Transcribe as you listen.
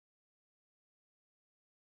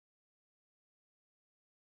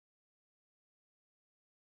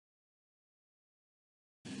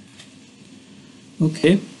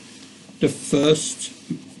Okay,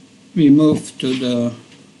 we move to the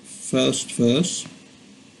first verse,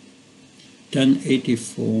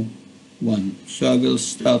 1084:1. So I will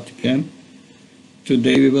start again.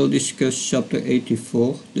 Today we will discuss chapter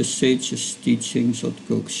 84, the sage's teachings of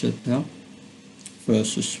Kurukshetra,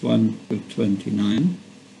 verses 1 to 29.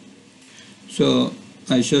 So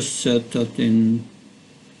I just said that in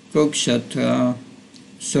Kurukshetra,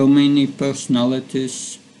 so many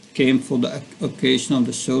personalities came for the occasion of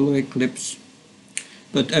the solar eclipse,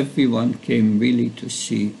 but everyone came really to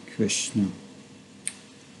see Krishna.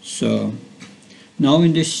 So now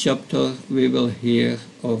in this chapter we will hear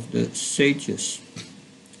of the sages.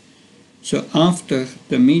 So after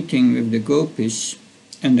the meeting with the gopis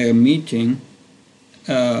and their meeting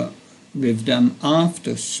with them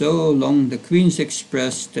after so long, the queens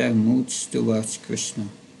expressed their moods towards Krishna.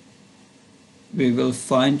 We will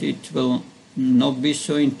find it will not be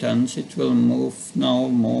so intense, it will move now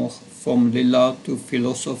more from lila to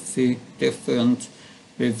philosophy,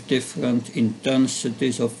 with different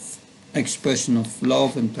intensities of expression of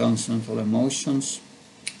love and transcendental emotions.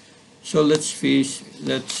 So let's read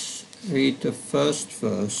the first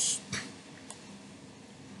verse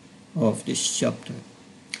of this chapter.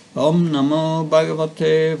 Om Namo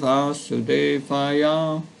Bhagavate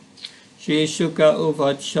Vasudevaya Shri Shuka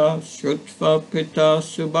Uvacha Shrutva Pita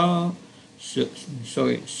Shrutva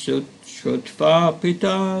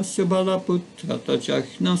Pita Subala Putra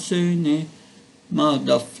Tajachnasene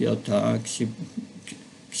Madafyata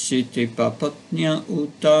Ksiti Papatnya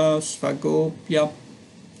Uta Svagopya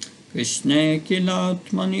Krishne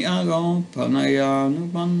Kilatmani Aro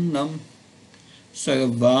Pranayanu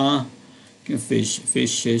Sarva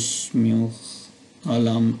Vishesmyuch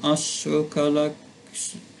Alam Ashru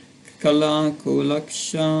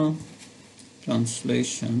Kalakulaksha.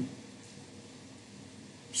 Translation.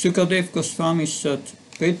 Sukadev Goswami said,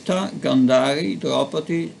 Prita, Gandhari,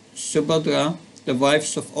 Draupadi, Subhadra, the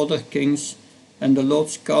wives of other kings, and the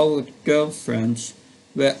Lord's coward girlfriends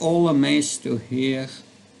were all amazed to hear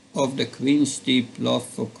of the Queen's deep love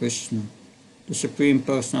for Krishna, the Supreme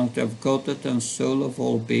Personality of Godhead and soul of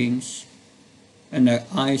all beings, and their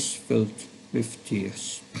eyes filled with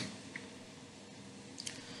tears.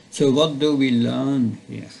 So what do we learn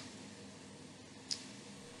here?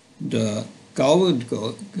 The coward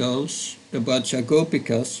girls, the Braja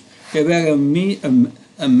Gopikas, they were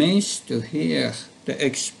amazed to hear the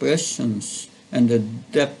expressions and the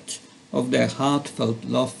depth of their heartfelt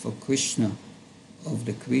love for Krishna of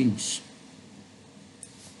the queens.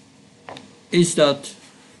 Is that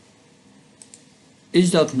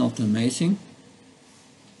not amazing?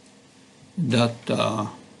 That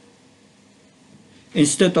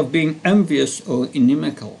instead of being envious or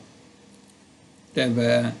inimical, they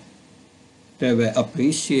were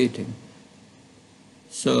appreciating.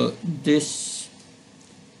 So this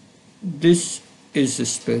is the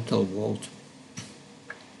spiritual world.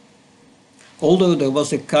 Although there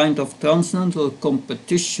was a kind of transcendental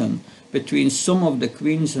competition between some of the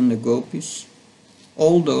queens and the gopis,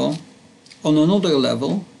 although on another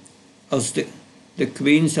level, as the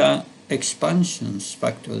queens are expansions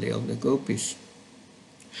factually of the gopis,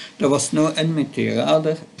 there was no enmity.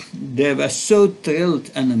 Rather, they were so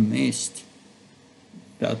thrilled and amazed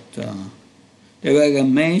that they were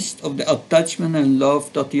amazed of the attachment and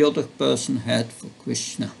love that the other person had for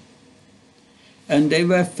Krishna. And they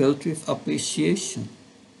were filled with appreciation.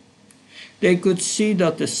 They could see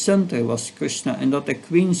that the center was Krishna and that the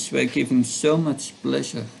queens were giving so much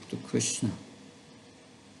pleasure to Krishna.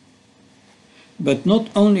 But not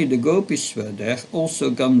only the gopis were there,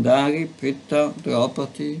 also Gandhari, Prita,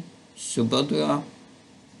 Draupadi, Subhadra.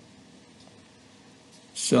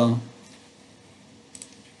 So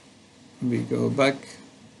we go back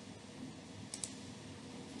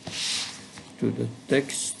to the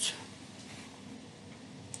text.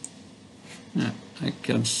 No, I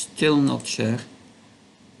can still not share.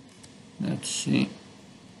 Let's see.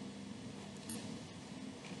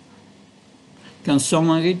 Can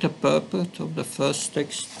someone read the purport of the first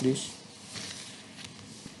text, please?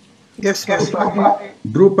 Yes,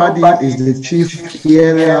 Draupadi is the chief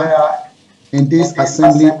hearer in this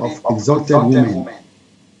assembly of exalted women.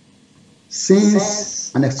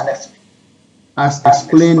 Since, as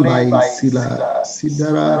explained by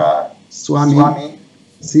Siddhara Swami,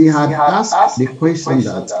 she had asked the question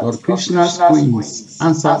that Lord Krishna's queens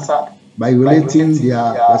answered by relating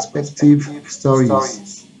their respective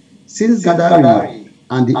stories. Since Gadari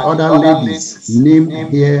and the other ladies named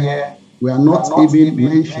here were not even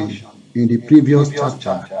mentioned in the previous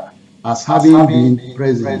chapter as having been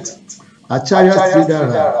present, Acharya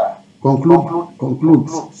Sridhara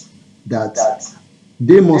concludes that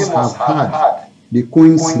they must have had the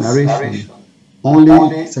Queen's narration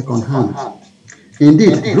only second-hand.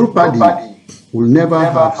 Indeed, Draupadi would never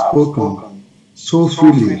have spoken so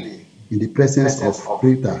freely in the presence of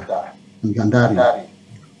Krita and Gandhari,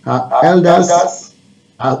 her elders,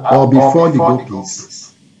 or before the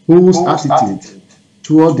gopis, whose attitude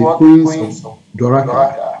toward the queens of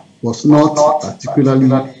Dwaraka was not particularly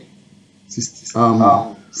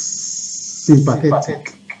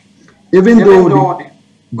sympathetic. Even though the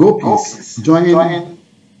gopis joined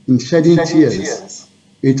in shedding tears,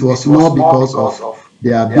 it was more because of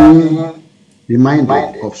their being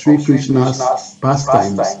reminded of Sri Krishna's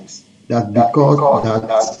pastimes that because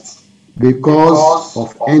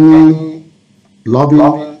of any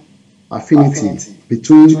loving affinity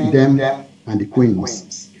between them and the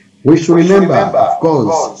queens. We should remember, of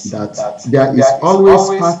course, that there is always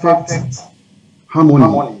perfect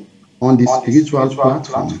harmony on the spiritual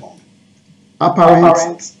platform.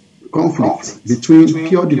 Apparent conflict between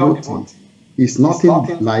pure devotee is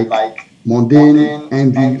nothing like mundane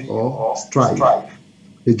envy or strife.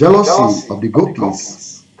 The jealousy of the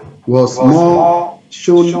gopis was more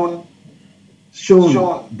shown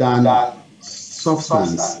than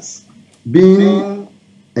substance, being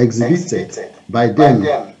exhibited by them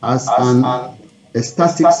as an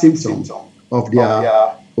ecstatic symptom of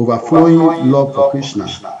their overflowing love for Krishna.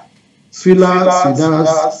 Srila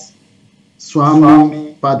Sridhar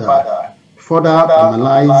Swami Pada further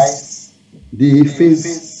analyzed the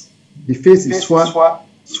face Swa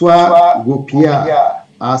Gopia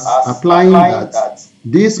as applying that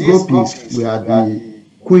these gopis were the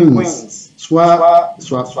queens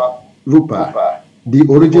Rupa, the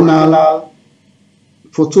original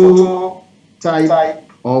phototype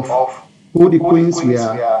of who the queens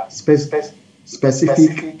were, specific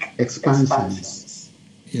expansions.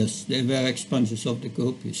 Yes, they were expansions of the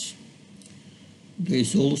gopis. There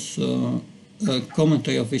is also a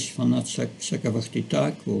commentary of Vishwanath Chakravarti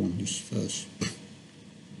Thakur on this verse.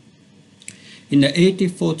 In the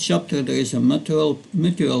 84th chapter, there is a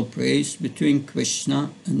mutual praise between Krishna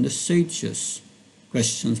and the sages.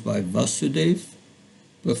 Questions by Vasudeva,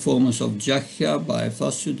 performance of Jagya by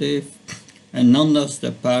Vasudeva, and Nanda's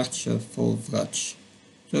departure for Vraj.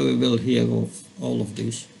 So we will hear of all of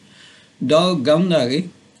these. Thou Gandhari,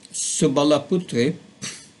 Subalaputri,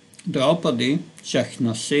 Draupadi,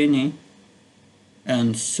 Jagnaseni,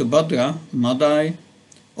 and Subhadra, Madai,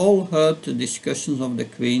 all heard the discussions of the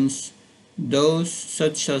queens. Those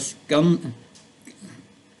such as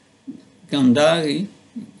Gandhari,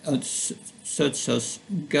 such as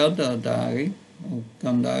Gadadari, or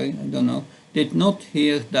Gandhari, I don't know, did not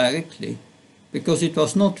hear directly, because it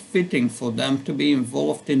was not fitting for them to be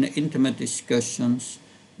involved in the intimate discussions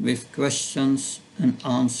with questions and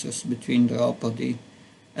answers between Draupadi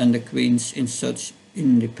and the queens in such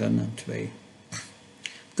independent way.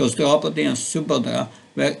 Because Draupadi and Subhadra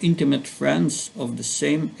were intimate friends of the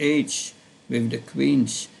same age with the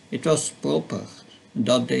queens, it was proper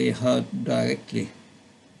that they heard directly.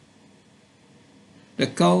 The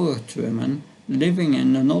cowherd women, living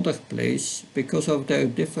in another place because of their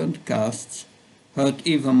different castes, heard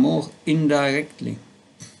even more indirectly.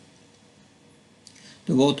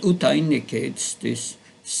 The word uta indicates this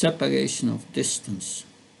separation of distance.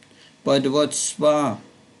 By the word swa,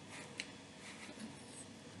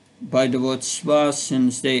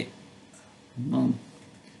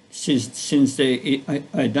 since they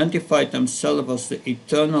identified themselves as the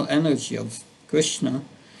eternal energy of Krishna,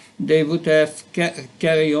 they would have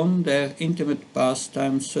carry on their intimate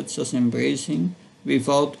pastimes such as embracing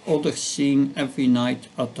without others seeing every night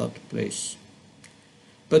at that place.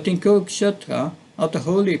 But in Kurukshetra, at the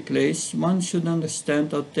holy place, one should understand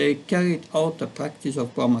that they carried out the practice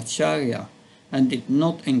of brahmacharya and did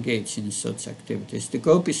not engage in such activities. The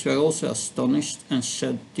gopis were also astonished and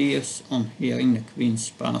shed tears on hearing the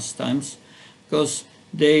queen's pastimes, because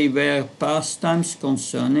they were pastimes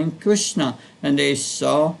concerning Krishna, and they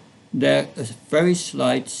saw there a very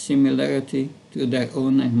slight similarity to their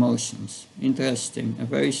own emotions. Interesting, a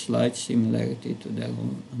very slight similarity to their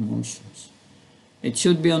own emotions. It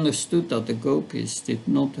should be understood that the gopis did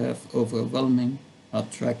not have overwhelming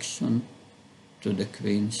attraction to the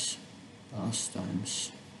queen's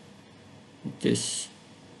pastimes. It is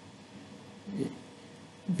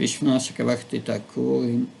Vishwanath Chakravarti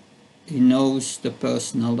Thakur, he knows the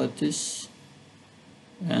personalities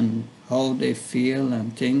and how they feel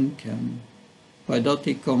and think, and by that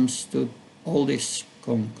he comes to all these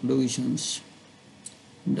conclusions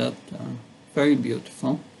that are very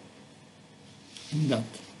beautiful. That.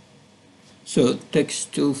 So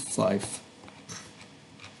text 2.5.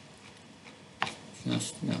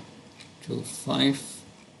 Just, yeah. to 5.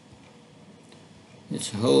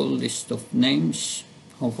 It's a whole list of names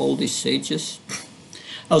of all these sages.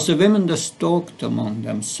 As the women thus talked among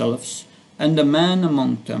themselves, and the men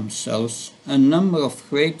among themselves, a number of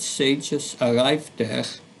great sages arrived there,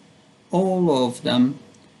 all of them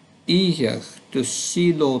eager to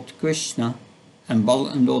see Lord Krishna and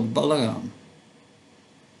Lord Balaram.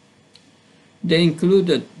 They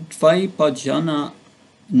included Dvaipajana,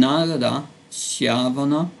 Narada,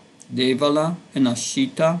 Syavana, Devala, and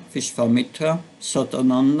Ashita, Vishvamitra,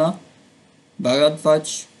 Satananda,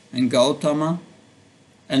 Bharadvaj, and Gautama,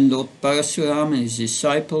 and Lord Parasuram and his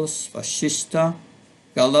disciples, Vashista,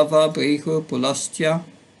 Galava, Brihu, Pulastya,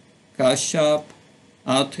 Kashyap,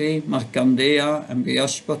 Atri, Markandeya, and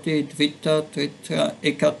Brihaspati, Dvita, Tritra,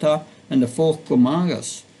 Ekata, and the 4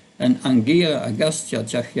 Kumaras, and Angira, Agastya,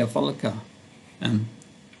 Jagyavalka, and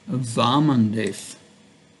Vamandev.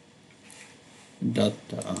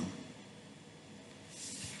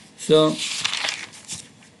 So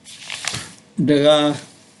there are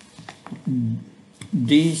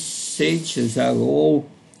these sages are all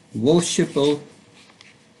worshipful,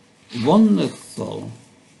 wonderful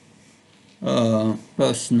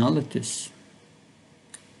personalities.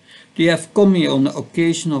 They have come here on the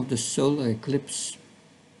occasion of the solar eclipse.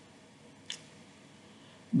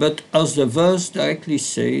 But as the verse directly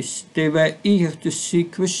says, they were eager to see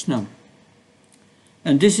Krishna.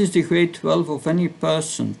 And this is the great wealth of any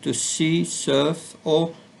person, to see, serve,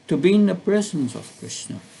 or to be in the presence of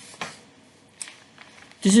Krishna.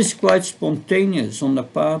 This is quite spontaneous on the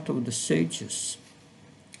part of the sages.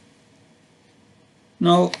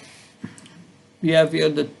 Now, we have here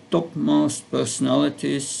the topmost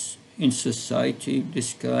personalities in society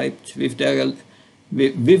described with their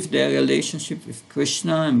relationship with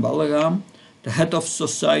Krishna and Balaram. The head of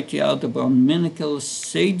society are the Brahminical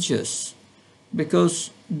sages, because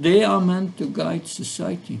they are meant to guide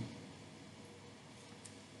society.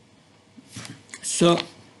 So,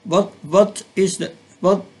 what is the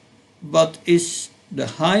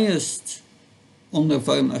highest on the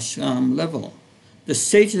Varnashram level? The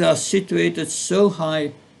sages are situated so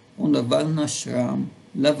high on the Varnashram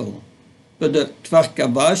level. But the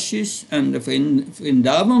Dvarkavashis and the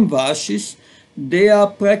Vrindavan Vashis, they are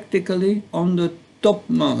practically on the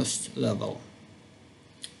topmost level.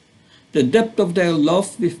 The depth of their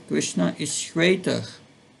love with Krishna is greater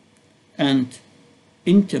and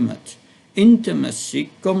intimate. Intimacy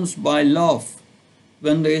comes by love,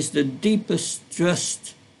 when there is the deepest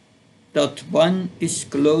trust that one is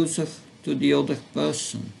closer to the other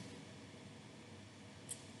person.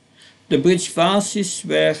 The Brijvasis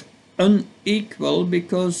were unequal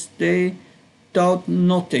because they taught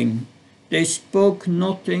nothing. They spoke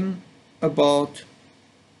nothing about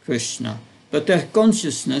Krishna. But their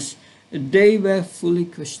consciousness, they were fully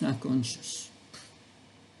Krishna conscious.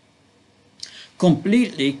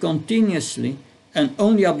 Completely, continuously, and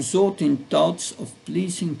only absorbed in thoughts of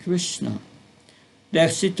pleasing Krishna. Their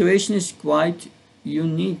situation is quite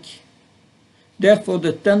unique. Therefore,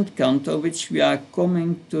 the 10th canto, which we are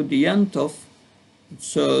coming to the end of,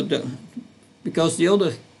 because the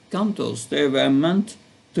other cantos, they were meant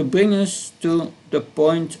to bring us to the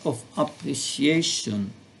point of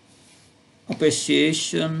appreciation.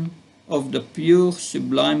 Appreciation of the pure,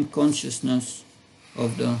 sublime consciousness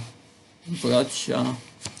of the Vraja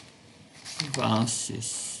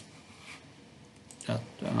Vasis.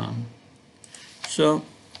 So,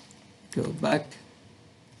 go back.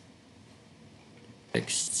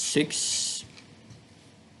 Text 6.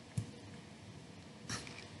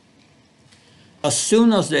 As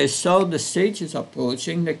soon as they saw the sages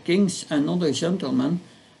approaching, the kings and other gentlemen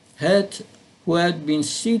who had been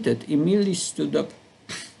seated immediately stood up,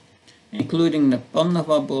 including the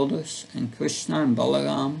Pandava brothers and Krishna and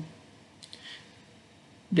Balaram.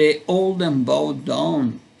 They all then bowed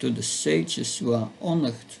down to the sages who are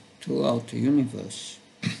honored throughout the universe.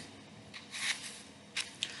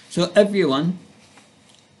 So everyone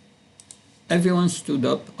stood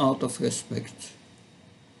up out of respect.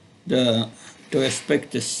 To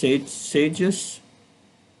respect the sages,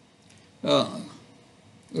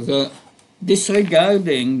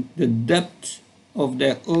 disregarding the depth of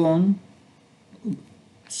their own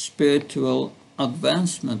spiritual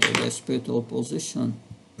advancement or their spiritual position.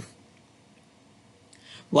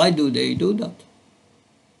 Why do they do that?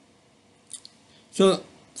 So,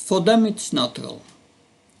 for them it's natural.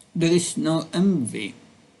 There is no envy.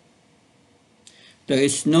 There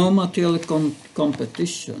is no material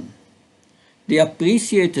competition. They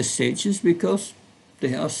appreciate the sages because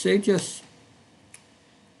they are sages.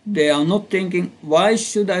 They are not thinking, why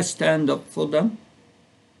should I stand up for them?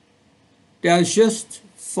 They are just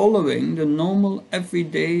following the normal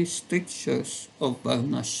everyday strictures of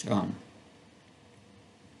Varnashram.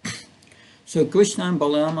 So Krishna and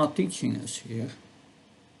Balaram are teaching us here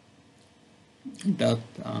that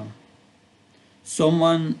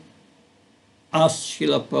someone asked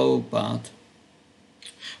Srila Prabhupada,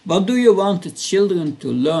 what do you want the children to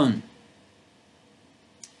learn?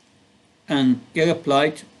 And he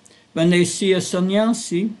replied, when they see a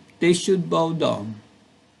sannyasi, they should bow down.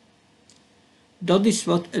 That is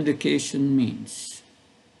what education means.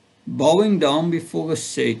 Bowing down before a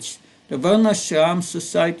sage. The Varnashram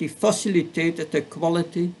society facilitated the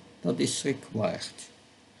quality that is required.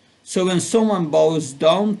 So when someone bows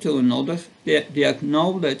down to another, they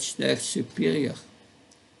acknowledge their superior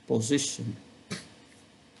position.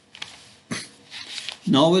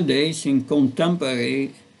 Nowadays, in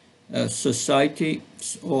contemporary society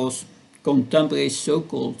or contemporary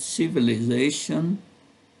so-called civilization,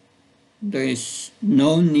 there is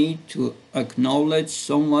no need to acknowledge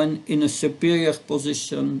someone in a superior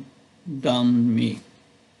position than me.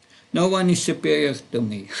 No one is superior to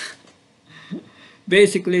me.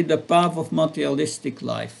 Basically, the path of materialistic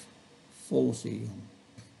life, false ego.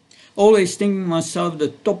 Always thinking myself the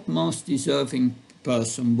topmost deserving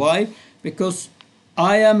person. Why? Because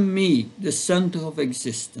I am me, the center of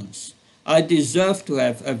existence. I deserve to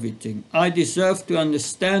have everything. I deserve to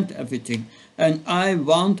understand everything. And I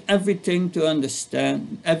want everyone to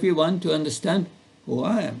understand who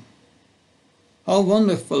I am. How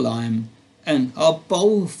wonderful I am and how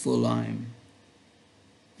powerful I am.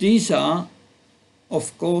 These are,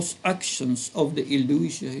 of course, actions of the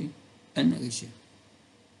illusory energy.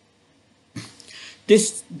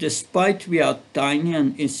 This, despite we are tiny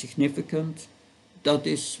and insignificant, that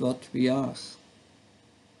is what we are.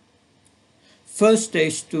 First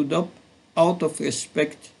they stood up out of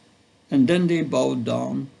respect, and then they bowed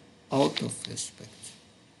down out of respect.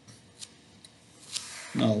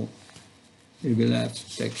 Now we will have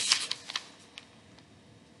text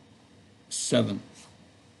 7.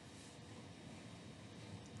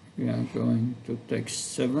 We are going to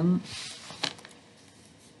text 7.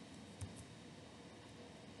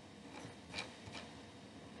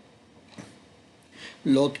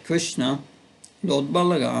 Lord Krishna, Lord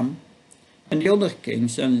Balaram, and the other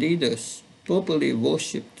kings and leaders properly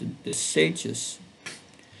worshipped the sages.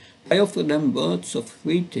 I offer them words of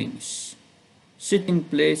greetings, sitting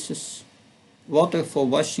places, water for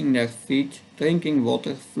washing their feet, drinking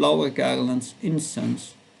water, flower garlands,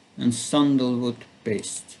 incense, and sandalwood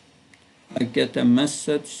paste. I get a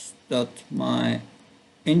message that my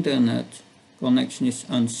internet connection is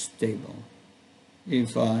unstable.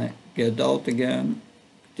 If I get out again,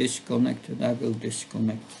 disconnected, I will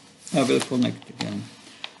disconnect. I will connect again.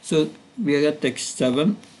 So we are at text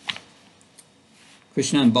 7.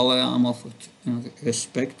 Krishna and Balaram offered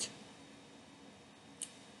respect.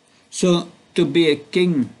 So to be a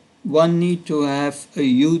king, one needs to have a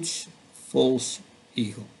huge false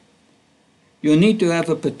ego. You need to have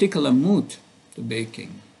a particular mood to be a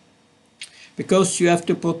king. Because you have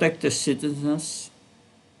to protect the citizens.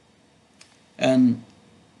 And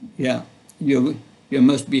yeah, you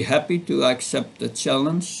must be happy to accept the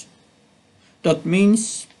challenge. That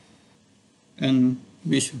means, and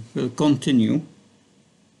we will continue.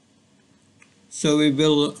 So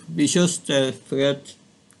we just read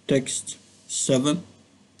text 7,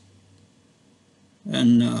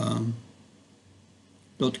 and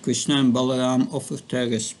Lord Krishna and Balaram offered their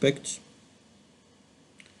respect,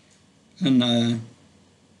 and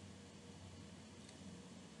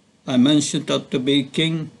I mentioned that to be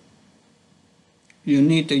king, you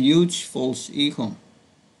need a huge false ego.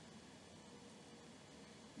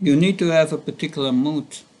 You need to have a particular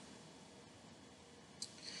mood,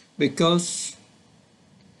 because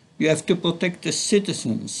you have to protect the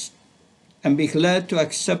citizens and be glad to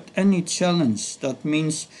accept any challenge. That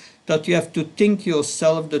means that you have to think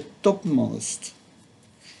yourself the topmost.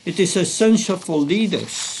 It is essential for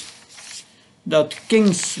leaders that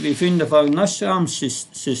kings within the Varnashram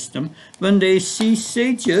system, when they see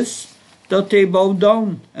sages, that they bow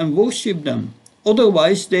down and worship them.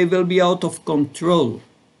 Otherwise, they will be out of control.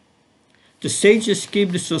 The sages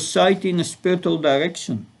keep the society in a spiritual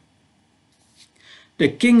direction. The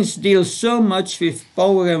kings deal so much with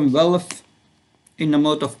power and wealth in a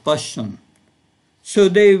mode of passion. So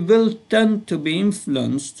they will tend to be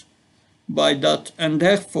influenced by that, and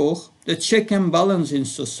therefore the check and balance in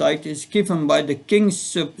society is given by the king's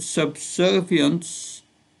subservience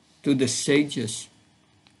to the sages.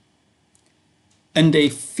 And they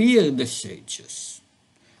fear the sages,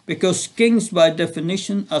 because kings by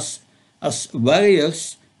definition as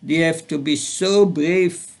warriors, they have to be so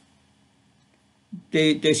brave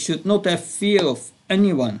They should not have fear of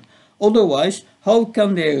anyone. Otherwise, how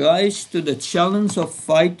can they rise to the challenge of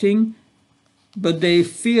fighting? But they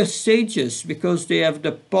fear sages because they have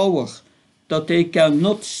the power that they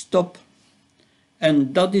cannot stop.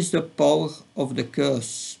 And that is the power of the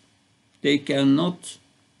curse. They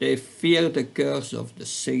fear the curse of the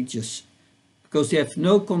sages because they have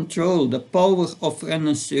no control, the power of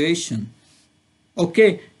renunciation.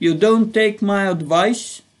 Okay, you don't take my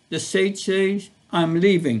advice, the sage says, I'm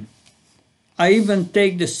leaving. I even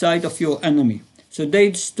take the side of your enemy. So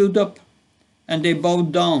they stood up and they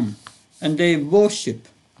bowed down and they worship.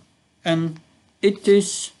 And it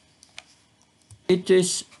is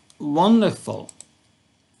wonderful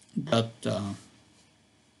that...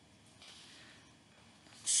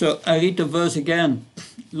 So I read the verse again.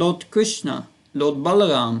 Lord Krishna, Lord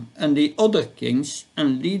Balaram, and the other kings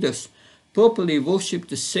and leaders properly worship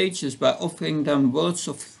the sages by offering them words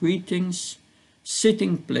of greetings,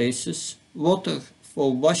 sitting places, water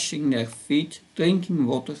for washing their feet, drinking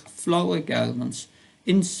water, flower garlands,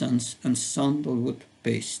 incense, and sandalwood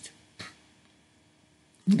paste.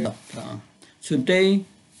 So they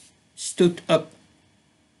stood up,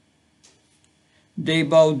 they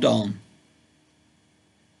bowed down,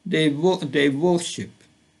 they worship.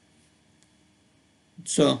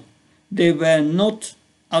 So they were not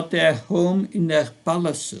at their home in their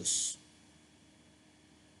palaces.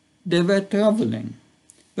 They were traveling,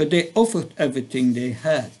 but they offered everything they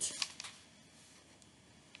had.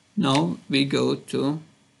 Now we go to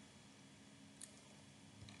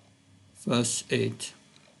verse 8.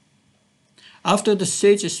 After the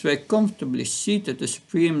sages were comfortably seated, the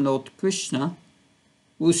Supreme Lord Krishna,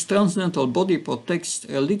 whose transcendental body protects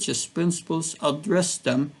religious principles, addressed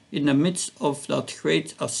them in the midst of that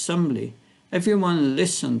great assembly. Everyone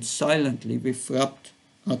listened silently with rapt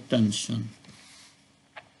attention.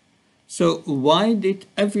 So why did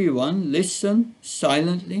everyone listen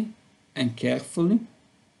silently and carefully?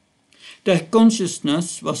 Their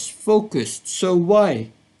consciousness was focused, so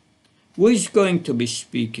why? Who is going to be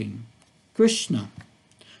speaking? Krishna.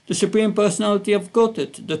 The Supreme Personality of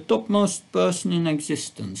Godhead, the topmost person in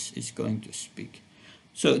existence, is going to speak.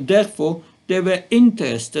 So therefore, they were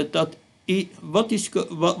interested that what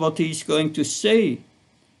he is going to say.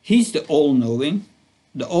 He's the all-knowing,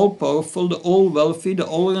 the all-powerful, the all-wealthy, the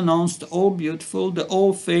all-renounced, the all-beautiful, the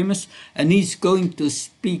all-famous, and he's going to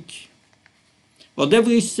speak. Whatever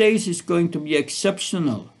he says is going to be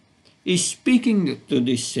exceptional. He's speaking to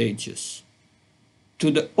these sages,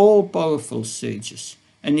 to the all-powerful sages,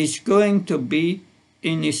 and he's going to be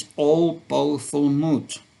in his all-powerful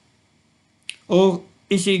mood. Or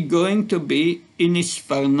is he going to be in his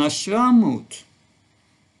Varnashram mood?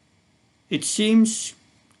 It seems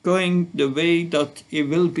going the way that he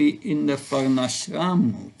will be in the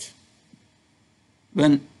Varnashram mood.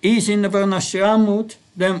 When he's in the Varnashram mood,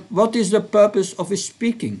 then what is the purpose of his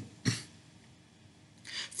speaking?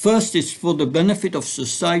 First, it's for the benefit of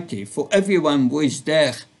society, for everyone who is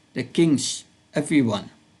there, the kings, everyone.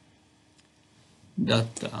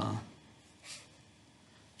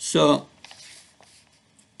 So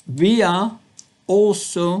we are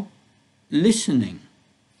also listening.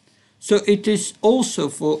 So it is also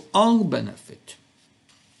for our benefit.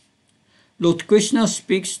 Lord Krishna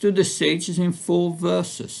speaks to the sages in 4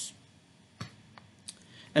 verses.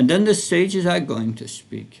 And then the sages are going to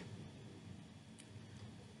speak.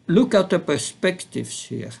 Look at the perspectives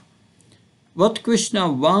here. What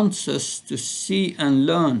Krishna wants us to see and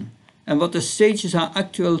learn, and what the sages are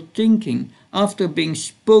actually thinking after being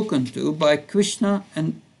spoken to by Krishna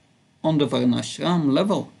and on the Varnashram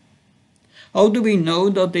level. How do we know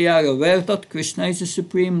that they are aware that Krishna is the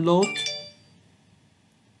Supreme Lord?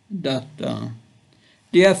 That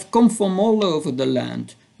they have come from all over the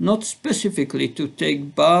land, not specifically to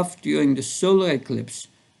take bath during the solar eclipse,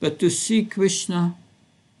 but to see Krishna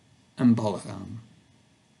and Balaram.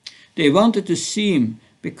 They wanted to see him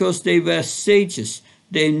because they were sages.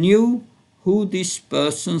 They knew who these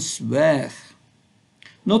persons were.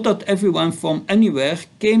 Not that everyone from anywhere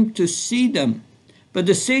came to see them, but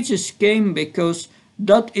the sages came because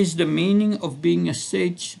that is the meaning of being a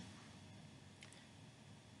sage.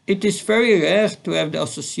 It is very rare to have the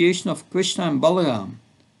association of Krishna and Balaram.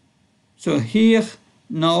 So here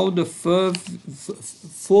now the 4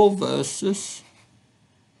 verses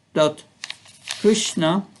that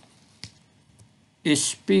Krishna is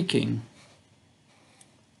speaking.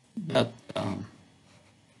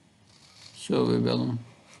 So we will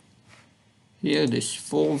hear these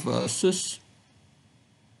 4 verses.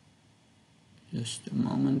 Just a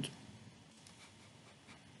moment.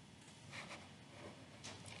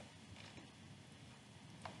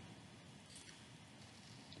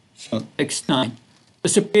 Text 9. The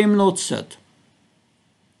Supreme Lord said,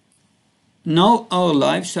 "Now our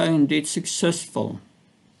lives are indeed successful,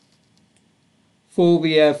 for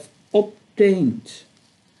we have obtained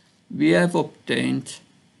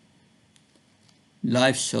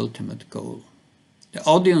life's ultimate goal, the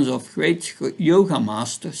audience of great yoga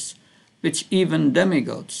masters, which even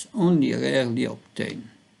demigods only rarely obtain."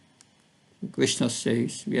 Krishna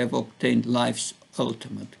says, we have obtained life's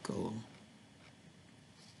ultimate goal.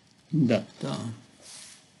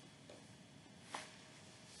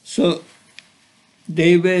 So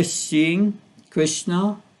they were seeing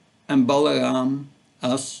Krishna and Balaram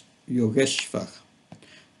as Yogeshwar.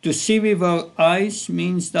 To see with our eyes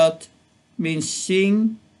means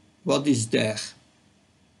seeing what is there.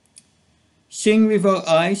 Seeing with our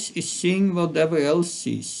eyes is seeing whatever else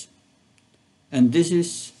sees. And this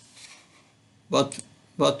is what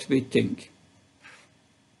we think.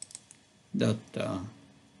 But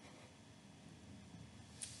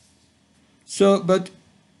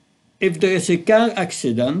if there is a car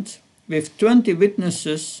accident with 20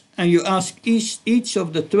 witnesses and you ask each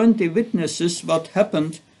of the 20 witnesses what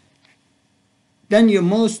happened, then you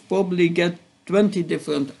most probably get 20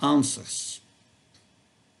 different answers.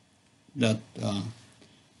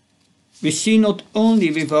 We see not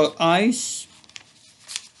only with our eyes,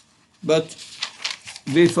 but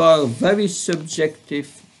with our very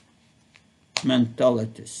subjective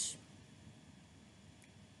mentalities.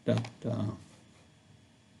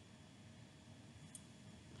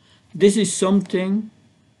 This is something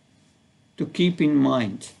to keep in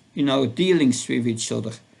mind in our dealings with each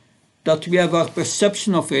other, that we have our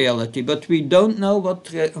perception of reality, but we don't know what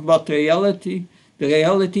the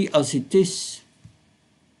reality as it is.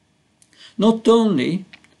 Not only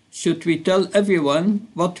should we tell everyone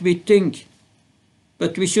what we think,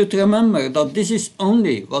 but we should remember that this is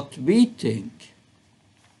only what we think.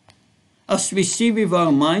 As we see with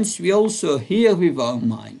our minds, we also hear with our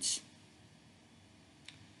minds.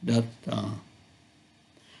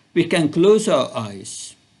 We can close our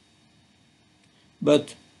eyes,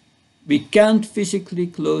 but we can't physically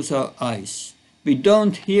close our eyes. We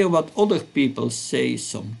don't hear what other people say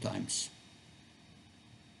sometimes.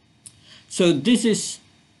 So this is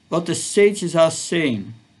what the sages are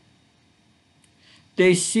saying.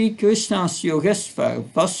 They see Krishna as Yogeshwar.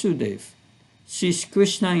 Vasudeva sees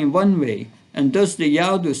Krishna in one way, and thus the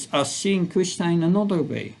Yadus are seeing Krishna in another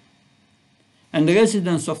way. And the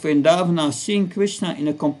residents of Vrindavan are seeing Krishna in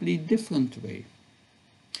a completely different way.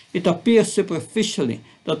 It appears superficially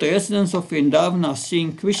that the residents of Vrindavan are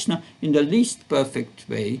seeing Krishna in the least perfect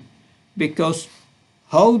way, because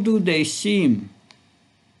how do they see him?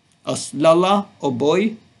 As Lala, a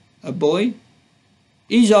boy?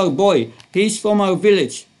 He's our boy. He's from our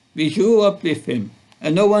village. We grew up with him,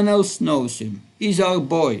 and no one else knows him. He's our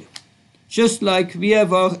boy. Just like we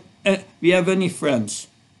have any friends.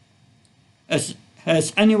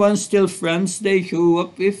 Has anyone still friends they grew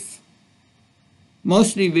up with?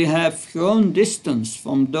 Mostly we have grown distance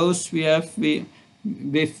from those with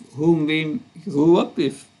whom we grew up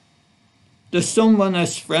with. Does someone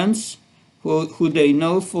has friends who they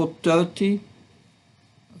know for 30,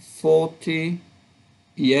 40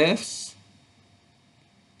 years?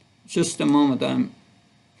 Just a moment, I'm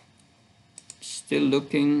still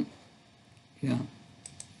looking. Yeah.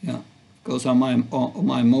 Because on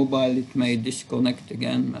my mobile it may disconnect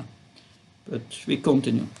again, but we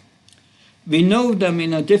continue. We know them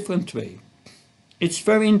in a different way. It's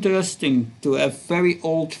very interesting to have very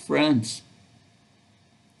old friends,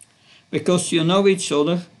 because you know each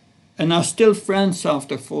other and are still friends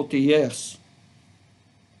after 40 years.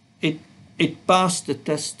 It passed the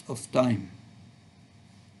test of time.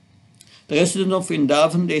 The residents of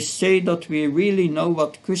Vrindavan, they say that we really know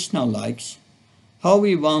what Krishna likes, how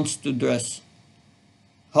he wants to dress,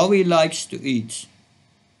 how he likes to eat.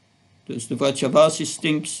 Dus the Vrajavasis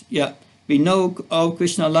thinks, we know how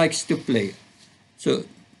Krishna likes to play. So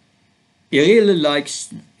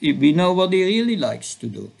we know what he really likes to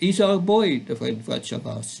do. He's our boy, the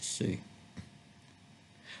Vrajavasis say.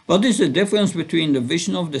 What is the difference between the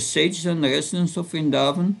vision of the sages and the residents of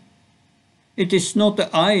Vrindavan? It is not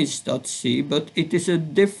the eyes that see, but it is a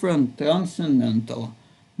different transcendental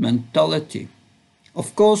mentality.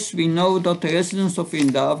 Of course, we know that the residents of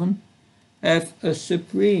Vrindavan have a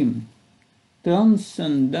supreme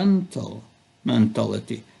transcendental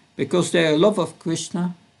mentality, because their love of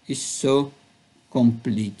Krishna is so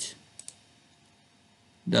complete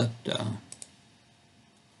that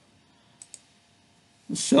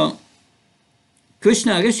so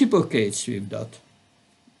Krishna reciprocates with that.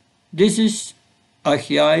 This is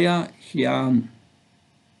Ahyaya Jnana.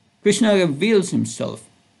 Krishna reveals himself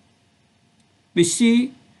We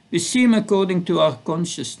see him according to our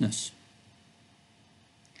consciousness.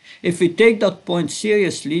 If we take that point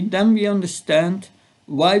seriously, then we understand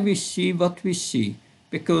why we see what we see,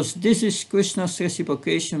 because this is Krishna's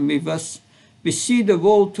reciprocation with us. We see the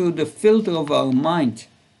world through the filter of our mind.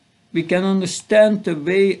 We can understand the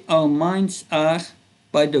way our minds are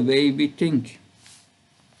by the way we think.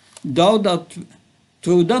 Through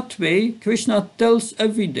that way, Krishna tells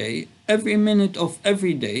every day, every minute of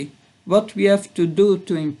every day, what we have to do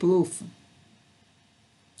to improve,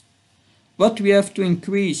 what we have to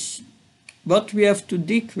increase, what we have to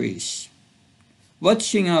decrease,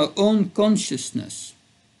 watching our own consciousness.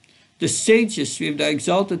 The sages with the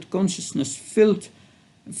exalted consciousness filled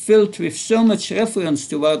with so much reference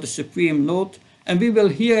toward the Supreme Lord, and we will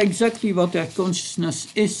hear exactly what their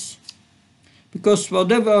consciousness is. Because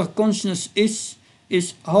whatever our consciousness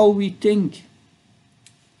is how we think.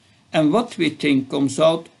 And what we think comes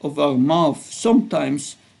out of our mouth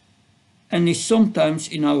sometimes, and is sometimes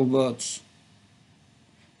in our words.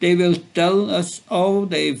 They will tell us how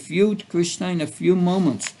they viewed Krishna in a few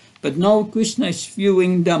moments, but now Krishna is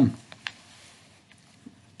viewing them.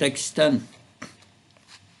 Text 10.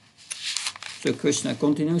 So Krishna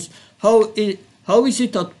continues, How is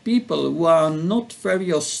it that people who are not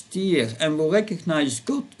very austere and who recognize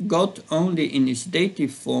God only in his deity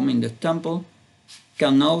form in the temple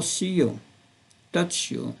can now see you, touch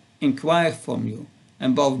you, inquire from you,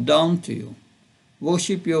 and bow down to you,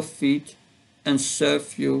 worship your feet, and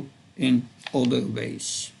serve you in other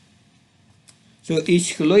ways? So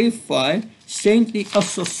he's glorifying saintly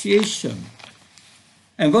association.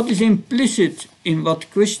 And what is implicit in what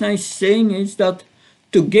Krishna is saying is that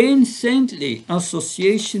to gain saintly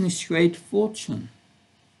association is great fortune.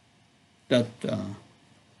 That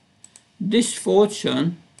this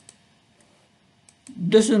fortune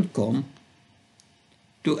doesn't come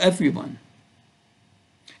to everyone.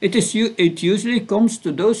 It usually comes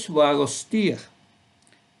to those who are austere.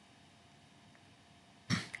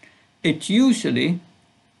 It usually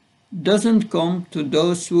doesn't come to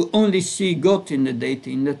those who only see God in the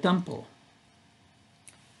deity in the temple.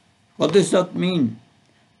 What does that mean?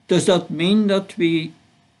 Does that mean that we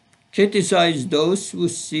criticize those who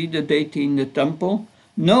see the deity in the temple?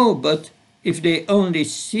 No, but if they only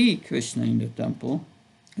see Krishna in the temple,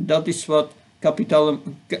 that is what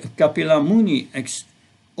Kapila Muni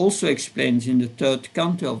also explains in the 3rd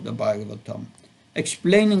canto of the Bhagavatam,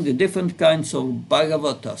 explaining the different kinds of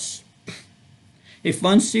Bhagavatas. If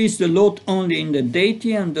one sees the Lord only in the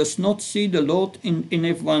deity and does not see the Lord in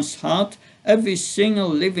everyone's heart, every single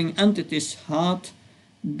living entity's heart,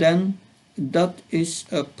 then that is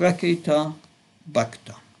a Prakrita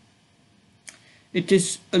Bhakta. It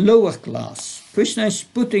is a lower class. Krishna is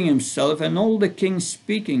putting himself and all the kings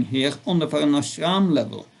speaking here on the Varnashram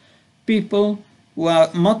level. People who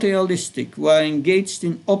are materialistic, who are engaged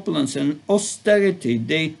in opulence and austerity,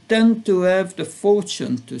 they tend to have the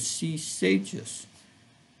fortune to see sages.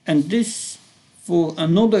 And this for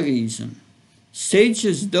another reason.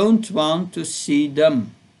 Sages don't want to see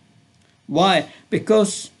them. Why?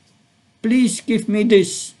 Because please give me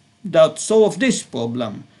this, that, solve this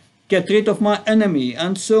problem, get rid of my enemy,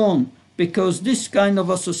 and so on. Because this kind of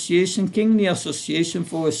association, kingly association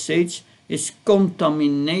for a sage, is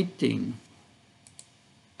contaminating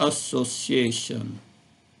association.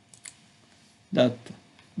 That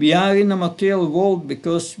we are in a material world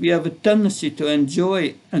because we have a tendency to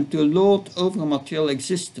enjoy and to lord over material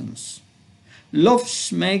existence.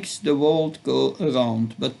 Love makes the world go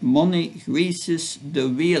around, but money greases the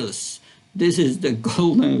wheels. This is the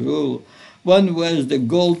golden rule. One who has the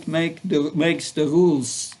gold makes the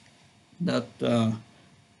rules. That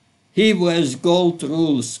he who has gold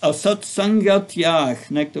rules. Asat Sangat Yag,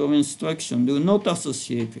 nectar of instruction, do not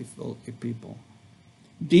associate with wealthy people.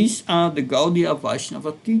 These are the Gaudiya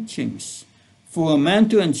Vaishnava teachings. For a man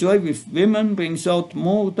to enjoy with women brings out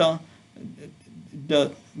more than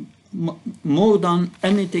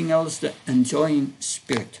anything else the enjoying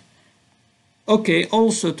spirit. Okay,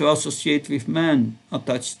 also to associate with men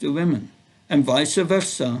attached to women, and vice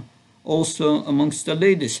versa, also amongst the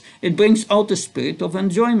ladies. It brings out the spirit of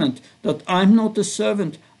enjoyment, that I'm not a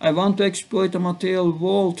servant, I want to exploit the material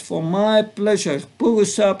world for my pleasure.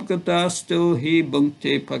 Purusa prakatastu hi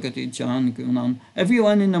bhunkte prakati jan gunan.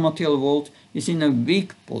 Everyone in the material world is in a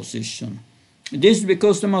weak position. This is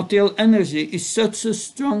because the material energy is such a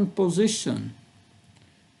strong position,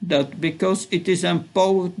 that because it is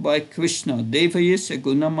empowered by Krishna, Devaye se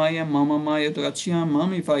gunamaya mama maya drachya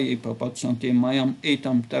mami vaye papachante mayam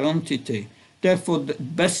etam tarantite. Therefore the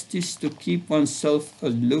best is to keep oneself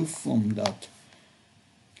aloof from that.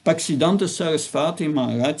 Bhaktivedanta Sarasvati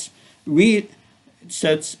Maharaj it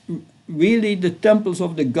says, really the temples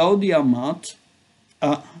of the Gaudiya Math,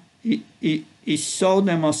 he saw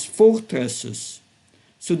them as fortresses,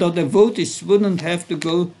 so that the devotees wouldn't have to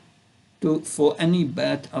go for any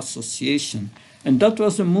bad association. And that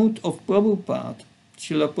was the mood of Prabhupada,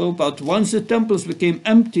 Srila Prabhupada. Once the temples became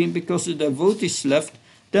empty because the devotees left,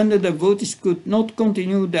 then the devotees could not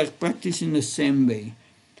continue their practice in the same way.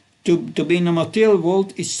 To be in a material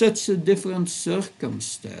world is such a different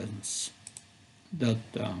circumstance that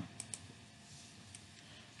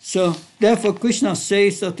so therefore Krishna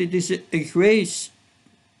says that it is a grace,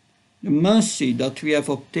 the mercy that we have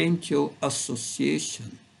obtained your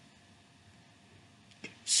association.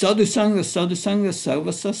 Sadhusanga, sadhusanga,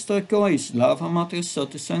 sarvasastra koi, slava matra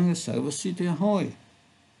sadhusanga, sarvasitra hoi.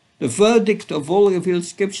 The verdict of all revealed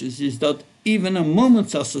scriptures is that even a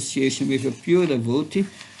moment's association with a pure devotee,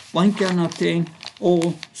 one can attain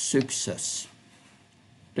all success.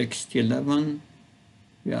 Text 11.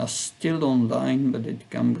 We are still online, but it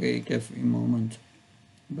can break every moment.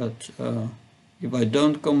 But if I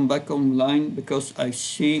don't come back online, because I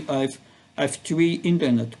see I have 3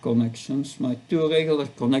 internet connections, my 2 regular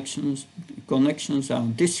connections are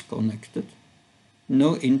disconnected,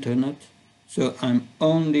 no internet, so I'm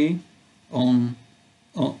only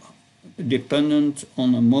dependent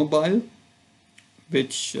on a mobile,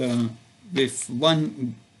 which with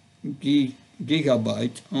 1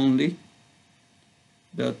 gigabyte only.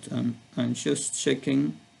 That I'm just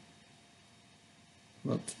checking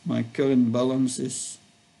what my current balance is,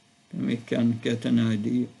 and we can get an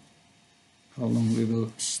idea how long we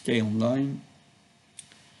will stay online.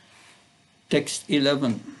 Text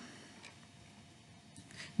 11.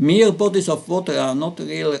 Mere bodies of water are not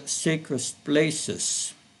real sacred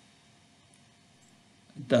places.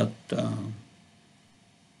 That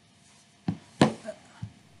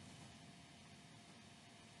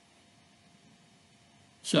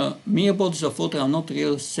so mere bodies of water are not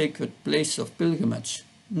real sacred places of pilgrimage,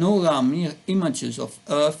 nor are mere images of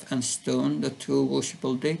earth and stone the true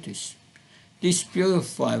worshipable deities. These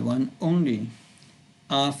purify one only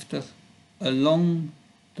after a long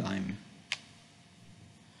time.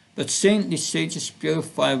 But saintly sages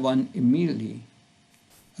purify one immediately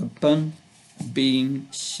upon being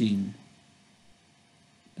seen.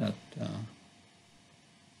 That's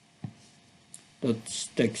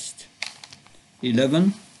text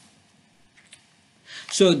 11.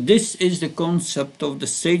 So this is the concept of the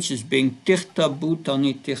sages being tirtha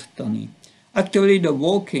bhutani tirthani. Actually the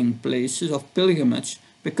walking places of pilgrimage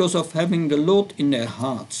because of having the Lord in their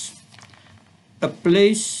hearts. A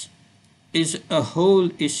place is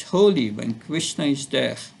holy when Krishna is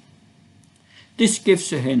there. This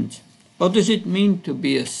gives a hint. What does it mean to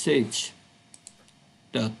be a sage?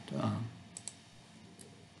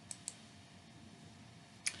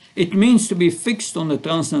 It means to be fixed on the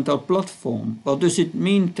transcendental platform. What does it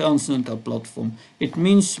mean, transcendental platform? It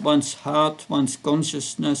means one's heart, one's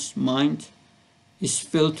consciousness, mind is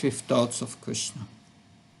filled with thoughts of Krishna.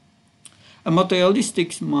 A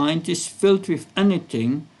materialistic mind is filled with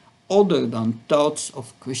anything other than thoughts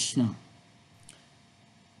of Krishna.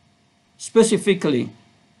 Specifically,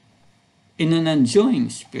 in an enjoying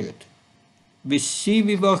spirit, we see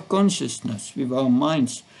with our consciousness, with our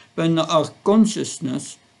minds, when our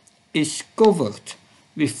consciousness is covered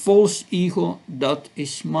with false ego, that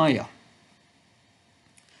is Maya.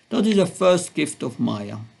 That is the first gift of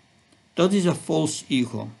Maya. That is a false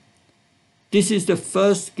ego. This is the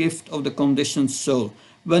first gift of the conditioned soul.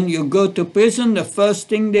 When you go to prison, the first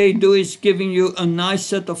thing they do is giving you a nice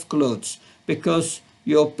set of clothes, because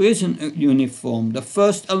your prison uniform, the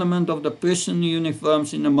first element of the prison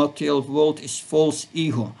uniforms in the material world, is false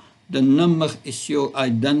ego. The number is your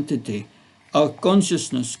identity. Our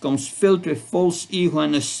consciousness comes filled with false ego,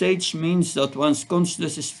 and a sage means that one's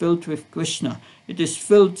consciousness is filled with Krishna. It is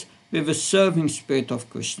filled with a serving spirit of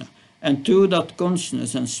Krishna. And through that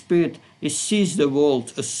consciousness and spirit, it sees the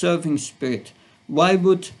world, a serving spirit. Why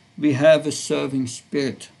would we have a serving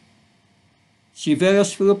spirit? Shivera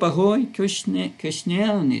Swarupahoy Krishna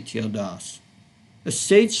Nityadas. A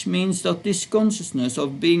sage means that this consciousness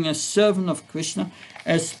of being a servant of Krishna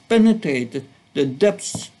has penetrated the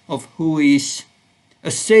depths of who he is. A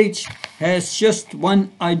sage has just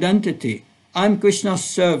one identity. I'm Krishna's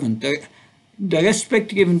servant. The respect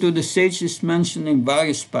given to the sage is mentioned in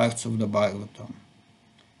various parts of the Bhagavatam.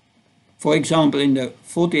 For example, in the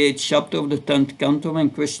 48th chapter of the 10th canto,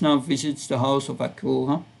 when Krishna visits the house of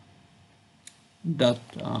Akrura,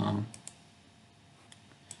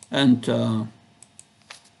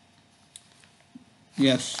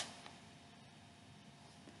 yes,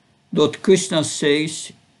 Lord Krishna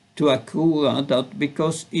says to Akrura that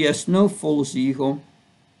because he has no false ego,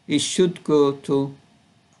 he should go to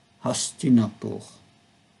Hastinapur.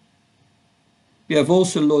 We have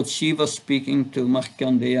also Lord Shiva speaking to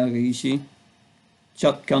Markandeya Rishi,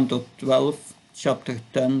 Canto 12, chapter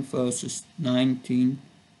 10, verses 19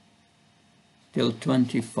 till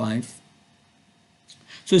 25.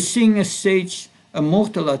 So seeing a sage, a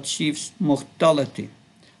mortal achieves mortality.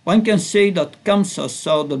 One can say that Kamsa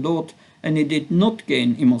saw the Lord and he did not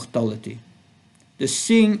gain immortality. The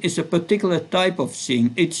seeing is a particular type of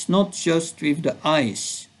seeing. It's not just with the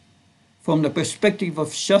eyes. From the perspective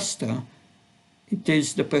of Shastra, it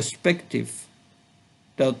is the perspective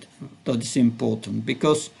that is important,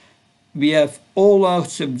 because we have all our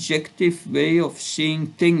subjective way of seeing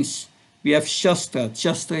things. We have Shastra.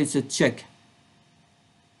 Shastra is a check.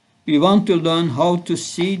 We want to learn how to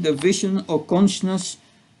see the vision or consciousness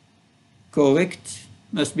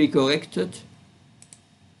must be corrected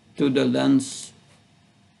to the lens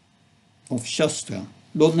of Shastra.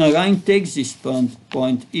 Lord Narayan takes this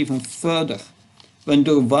point even further when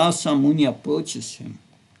Durvasa Muni approaches him.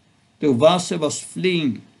 Durvasa was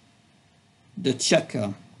fleeing the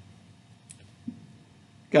chakra.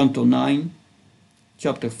 Canto 9,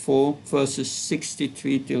 chapter 4, verses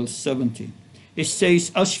 63 till 70. It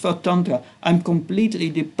says, Ashvatantra, I'm completely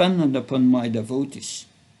dependent upon my devotees.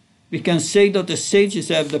 We can say that the sages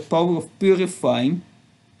have the power of purifying.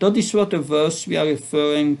 That is what the verse we are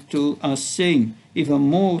referring to as saying, even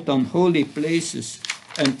more than holy places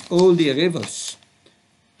and holy rivers.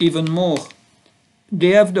 Even more,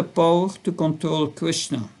 they have the power to control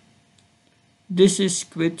Krishna. This is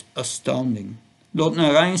quite astounding. Lord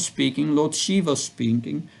Narayan speaking, Lord Shiva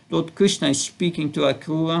speaking, Lord Krishna is speaking to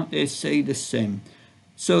Akrura, they say the same.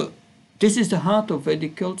 So this is the heart of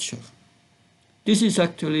Vedic culture. This is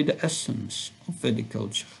actually the essence of Vedic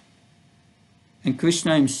culture. And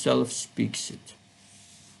Krishna himself speaks it.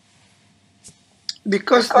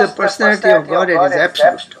 Because the personality of Godhead is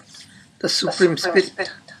absolute, the Supreme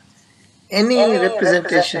Spirit, any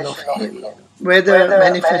representation of Him, whether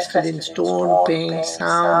manifested in stone, paint,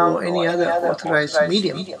 sound, or any other authorized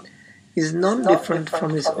medium, is non different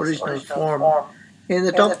from His original form in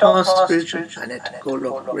the topmost spiritual planet,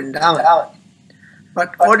 Golok Vrindavan.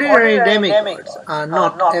 But ordinary demigods are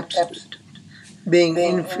not absolute, being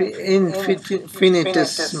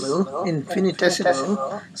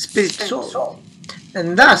infinitesimal spirit soul,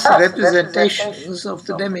 and thus representations of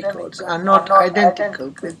the demigods are not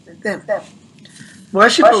identical with them.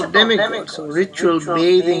 Worship of demigods or ritual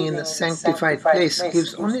bathing in the sanctified place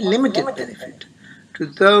gives only limited benefit to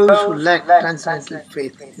those who lack transcendental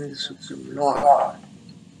faith in the Supreme Lord.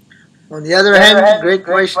 On the other hand, great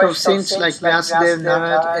Vaishnava saints like Vyasadeva,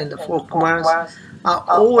 Narad, and the four Kumars are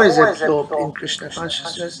always absorbed in Krishna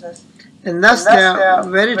consciousness, and thus they are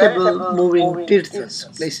veritable moving tirthas,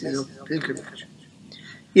 places of pilgrimage.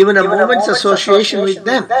 Even a moment's association with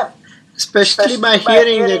them, especially by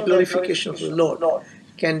hearing their glorification of the Lord,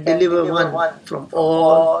 can deliver one from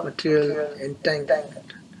all material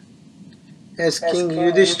entanglement. As King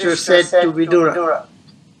Yudhishthira said to Vidura,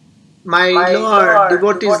 My Lord,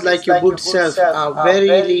 devotees like your good self are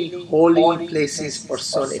verily holy places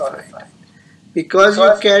personified. Because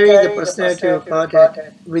you carry the personality of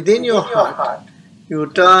Godhead within your heart, you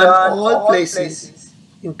turn all places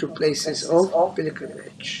into places of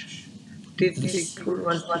pilgrimage.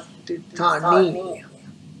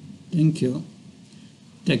 Thank you.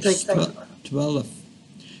 Text 12.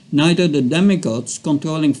 Neither the demigods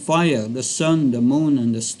controlling fire, the sun, the moon,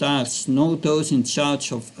 and the stars, nor those in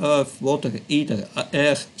charge of earth, water, ether,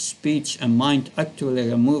 air, speech, and mind actually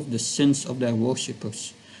remove the sins of their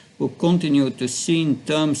worshippers, who continue to see in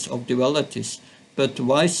terms of dualities, but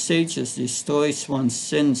wise sages destroys one's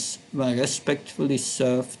sins when respectfully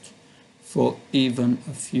served for even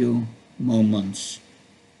a few moments.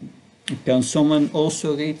 Can someone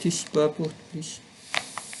also read this purport, please?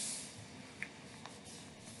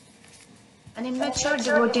 An immature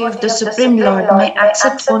devotee of the Supreme Lord may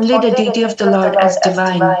accept only the deity of the Lord as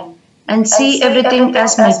divine and see everything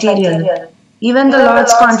as material, even the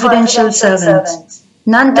Lord's confidential servants.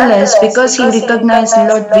 Nonetheless, because he recognized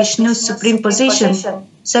Lord Vishnu's supreme position,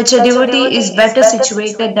 such a devotee is better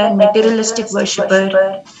situated than materialistic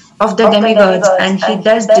worshipper of the demigods, and he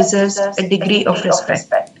thus deserves a degree of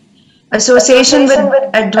respect. Association with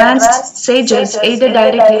advanced sages, either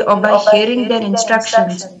directly or by hearing their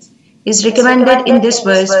instructions, is recommended in this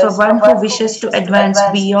verse for one who wishes to advance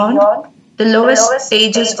beyond the lowest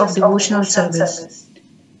stages of devotional service.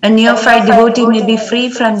 A neophyte devotee may be free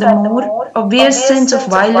from the more obvious sins of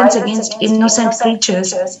violence against innocent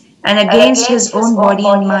creatures and against his own body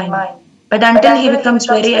and mind. But until he becomes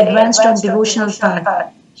very advanced on devotional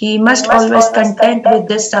path, he must always contend with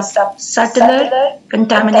the subtler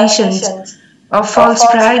contaminations of false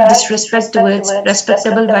pride, disrespect towards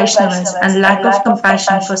respectable Vaishnavas, and lack of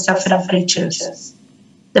compassion for suffering creatures.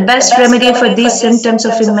 The best remedy for these symptoms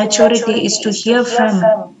of immaturity is to hear from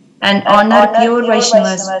and honor pure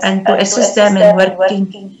Vaishnavas and to assist them in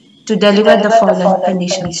working to deliver the fallen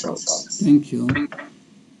conditioned souls. Thank you.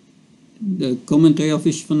 The commentary of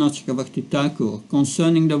Vishwanath Chakravarti Thakur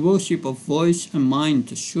concerning the worship of voice and mind,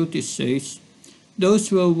 Shruti says, those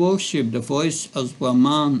who worship the voice as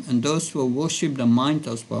Brahman and those who worship the mind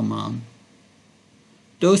as Brahman.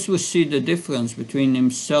 Those who see the difference between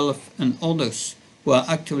himself and others who are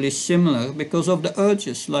actually similar because of the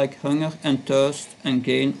urges like hunger and thirst and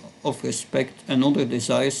gain of respect and other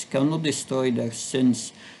desires cannot destroy their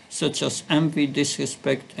sins, such as envy,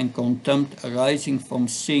 disrespect and contempt arising from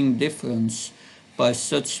seeing difference by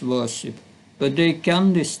such worship, but they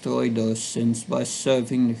can destroy those sins by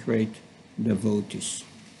serving the great devotees.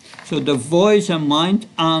 So the voice and mind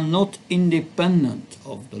are not independent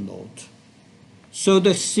of the Lord. So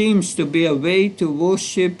there seems to be a way to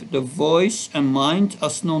worship the voice and mind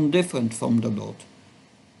as non-different from the Lord.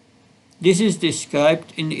 This is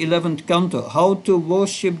described in the 11th canto, how to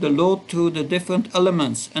worship the Lord through the different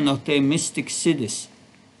elements and attain mystic siddhis.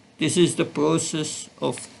 This is the process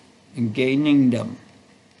of gaining them.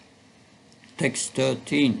 Text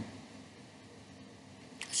 13.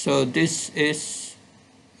 So this is,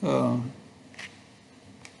 I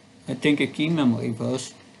think, a key memory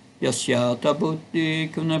verse. Yasyata buddhi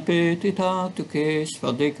kunapetita tuke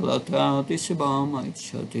svadiklatra disibama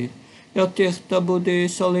ichati. Yatirta buddhi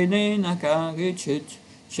saline nakarichit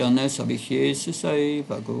shanes abhihyesasai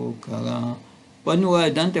vagokara. One who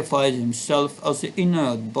identifies himself as the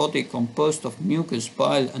inert body composed of mucus,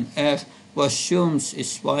 bile and air, who assumes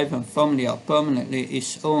his wife and family are permanently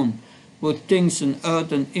his own, who thinks an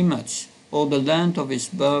earthen image or the land of his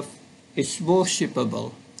birth is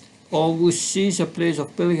worshipable, or who sees a place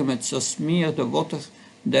of pilgrimage as mere the water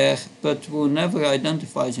there, but who never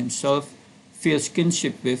identifies himself, feels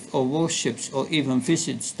kinship with, or worships, or even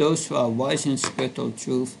visits those who are wise in spiritual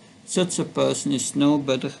truth, such a person is no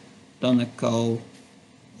better than a cow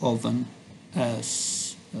of an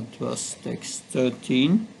ass. That was text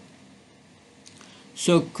 13.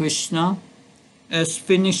 So Krishna has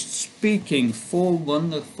finished speaking 4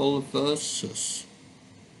 wonderful verses.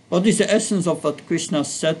 What is the essence of what Krishna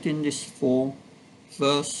said in these 4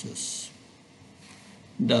 verses?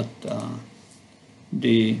 That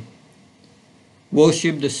they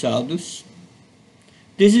worship the sadhus.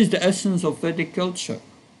 This is the essence of Vedic culture.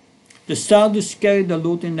 The sadhus carry the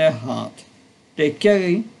Lord in their heart. They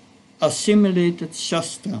carry assimilated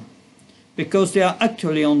Shastra because they are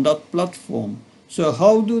actually on that platform. So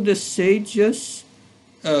how do the sages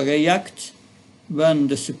react when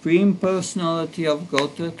the Supreme Personality of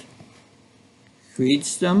Godhead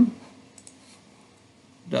greets them?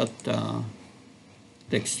 That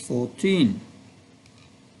text 14.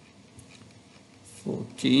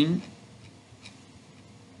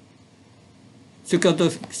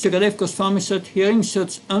 Sukadev Goswami said, hearing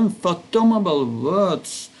such unfathomable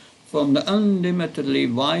words from the unlimitedly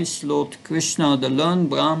wise Lord Krishna, the learned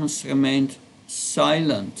Brahmins remained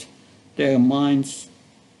silent, their minds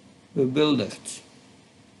bewildered.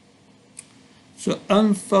 So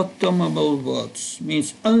unfathomable words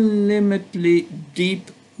means unlimitedly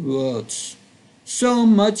deep words, so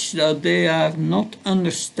much that they are not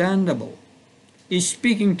understandable. He's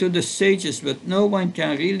speaking to the sages, but no one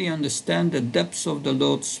can really understand the depths of the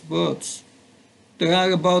Lord's words. There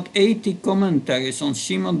are about 80 commentaries on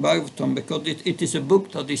Srimad Bhagavatam because it is a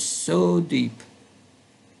book that is so deep.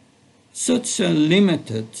 Such a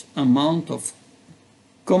limited amount of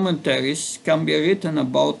commentaries can be written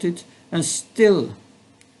about it, and still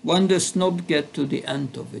one does not get to the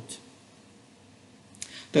end of it.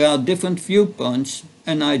 There are different viewpoints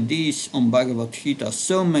and ideas on Bhagavad Gita,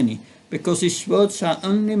 so many, because his words are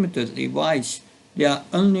unlimitedly wise, they are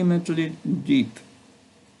unlimitedly deep.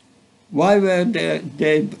 Why were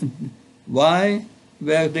they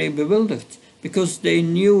bewildered? Because they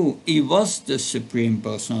knew he was the Supreme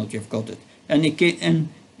Personality of Godhead, and he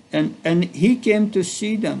came to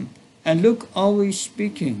see them, and look how he's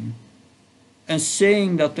speaking, and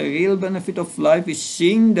saying that the real benefit of life is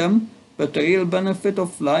seeing them, but the real benefit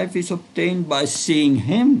of life is obtained by seeing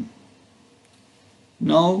him.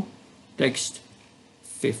 Now, text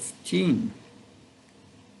 15.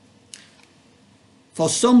 For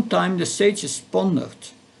some time the sages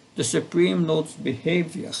pondered the Supreme Lord's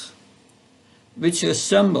behavior, which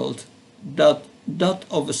resembled that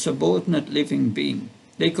of a subordinate living being.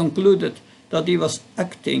 They concluded that he was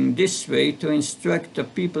acting this way to instruct the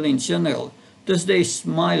people in general. Thus they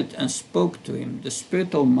smiled and spoke to him, the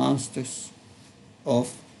spiritual masters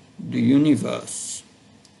of the universe.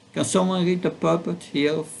 Can someone read the purport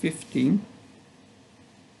here of 15?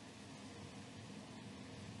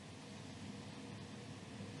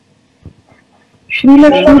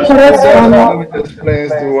 Srila Shankara Swami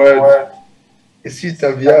explains the word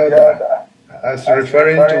Isitavyada as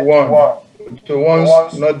referring to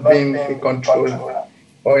one's not being a controller,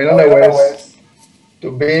 or in other words,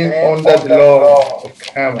 to being under the law of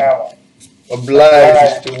karma,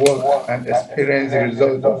 obliged to work and experience the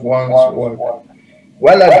result of one's work.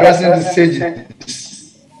 While addressing the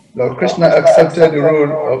sages, Lord Krishna accepted the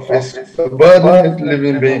role of a subordinate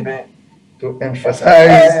living being to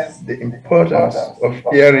emphasize the importance of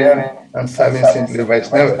hearing and serving saintly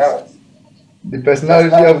Vaishnavas. The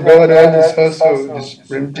personality of Godhead is also the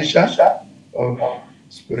supreme teacher of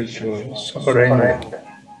spiritual surrender.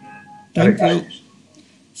 Thank you.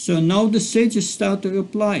 So now the sages start to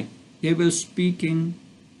reply. They will speak in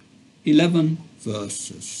 11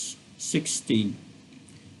 verses. 16.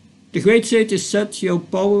 The great sages said, "Your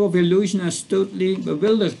power of illusion has totally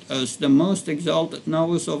bewildered us, the most exalted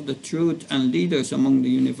knowers of the truth and leaders among the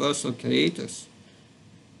universal creators.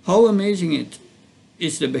 How amazing it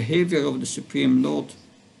is the behavior of the Supreme Lord.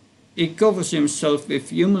 He covers himself with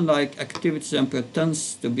human-like activities and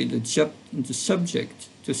pretends to be the subject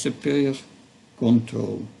to superior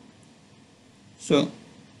control." So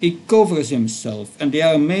he covers himself, and they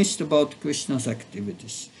are amazed about Krishna's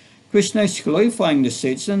activities. Krishna is glorifying the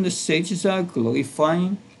sages, and the sages are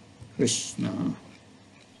glorifying Krishna.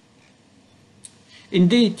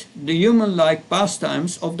 Indeed, the human-like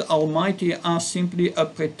pastimes of the Almighty are simply a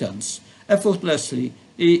pretense. Effortlessly,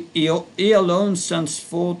 he alone sends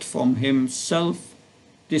forth from himself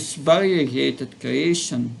this variegated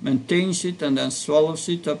creation, maintains it and then swallows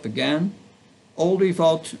it up again, all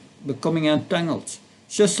without becoming entangled.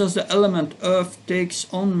 Just as the element earth takes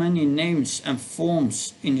on many names and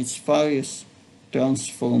forms in its various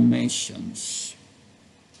transformations.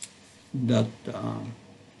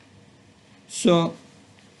 So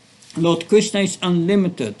Lord Krishna is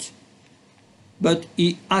unlimited, but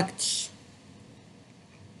he acts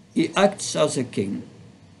as a king,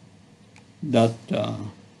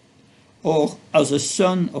 or as a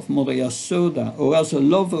son of Mother Yasoda, or as a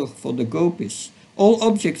lover for the gopis. All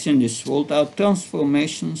objects in this world are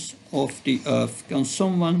transformations of the earth. Can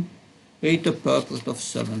someone read the purport of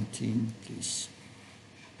 17, please?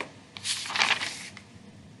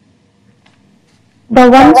 The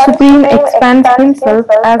One Supreme expands himself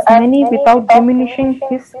as many without diminishing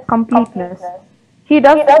his completeness. He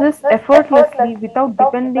does this effortlessly without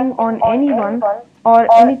depending on anyone or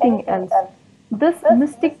anything else. This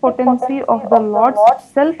mystic potency of the Lord's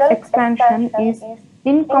self-expansion is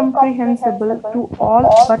incomprehensible to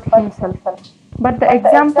all but himself. But the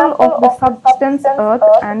example of the substance earth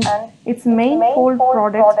and its manifold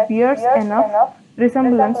products bears enough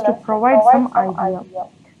resemblance to provide some idea.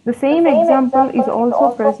 The same example is also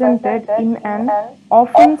presented in an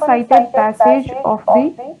often cited passage of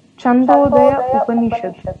the Chandodaya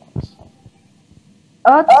Upanishad.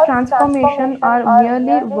 Earth's transformation are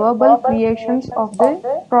merely verbal creations of the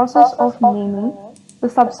process of meaning. The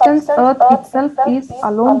substance earth itself is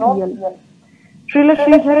alone real. Srila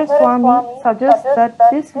Sridhara Swami suggests that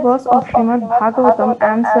this verse of Srimad Bhagavatam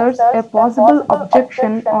answers a possible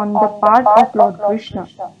objection on the part of Lord Krishna.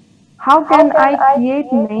 How can I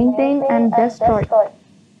create, maintain and destroy?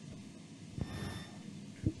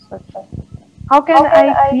 How can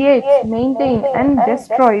I create, maintain and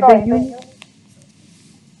destroy the universe?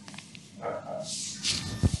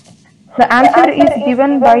 The answer is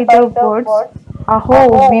given by the words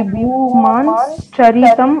Aho Vibhuman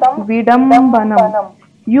Charitam Vidambanam.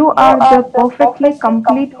 You are the perfectly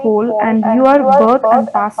complete whole, and your birth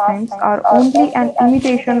and pastimes are only an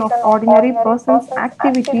imitation of ordinary person's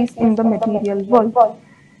activities in the material world.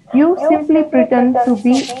 You simply pretend to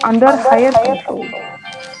be under higher control.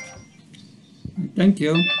 Thank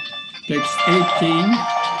you. Text 18.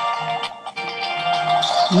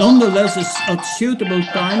 Nonetheless, at suitable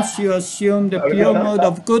times you assume the pure mode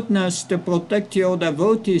of goodness to protect your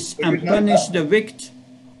devotees and punish the wicked.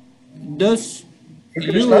 Thus,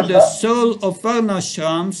 you, the soul of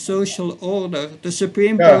Varnashram, social order, the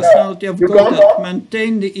Supreme Personality of Godhead,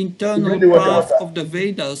 maintain the eternal path of the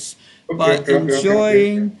Vedas by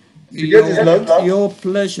enjoying your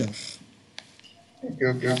pleasure.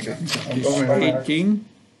 This 18.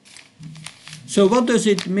 So what does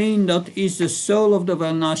it mean that is the soul of the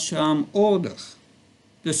Varnashram order?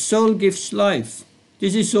 The soul gives life.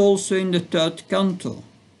 This is also in the third canto,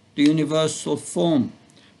 the universal form.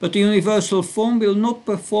 But the universal form will not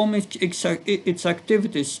perform its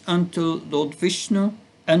activities until Lord Vishnu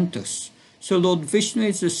enters. So Lord Vishnu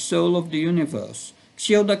is the soul of the universe.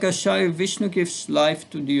 Kshirodakashaya Vishnu gives life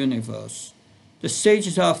to the universe. The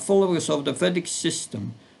sages are followers of the Vedic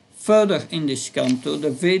system. Further in this canto, the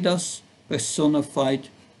Vedas personified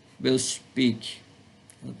will speak.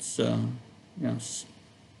 That's yes,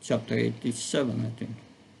 chapter 87, I think.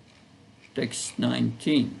 Text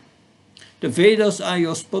 19. The Vedas are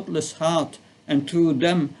your spotless heart, and through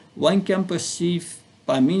them one can perceive,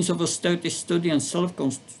 by means of austerity, study, and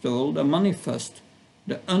self-control, the manifest,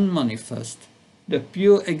 the unmanifest, the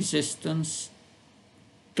pure existence,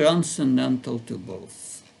 transcendental to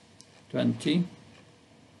both. 20.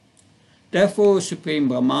 Therefore, Supreme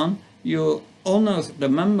Brahman, you honor the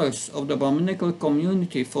members of the Brahminical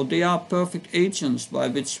community, for they are perfect agents by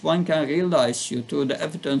which one can realize you through the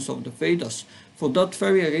evidence of the Vedas. For that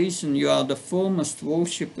very reason, you are the foremost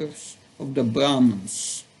worshippers of the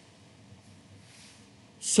Brahmins.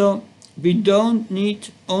 So, we don't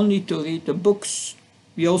need only to read the books,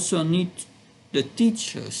 we also need the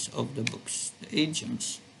teachers of the books, the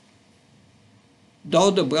agents.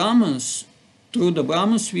 Through the Brahmins,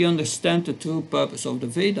 we understand the true purpose of the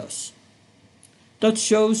Vedas. That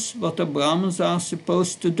shows what the Brahmins are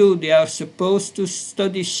supposed to do. They are supposed to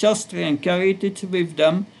study Shastra and carry it with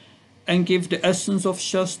them and give the essence of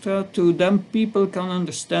Shastra. To them, people can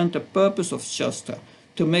understand the purpose of Shastra.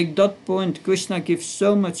 To make that point, Krishna gives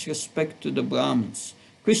so much respect to the Brahmins.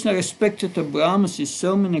 Krishna respected the Brahmins in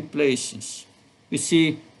so many places.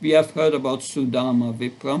 We have heard about Sudama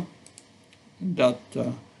Vipra, that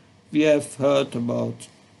we have heard about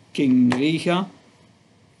King Riha,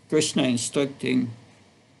 Krishna instructing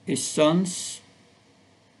his sons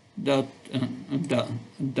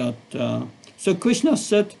so Krishna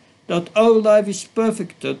said that our life is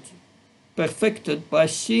perfected by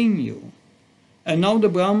seeing you. And now the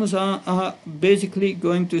Brahmins are basically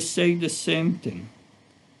going to say the same thing.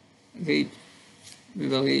 We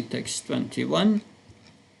will read text 21.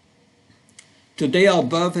 Today our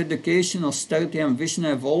birth, education, austerity and vision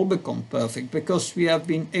have all become perfect because we have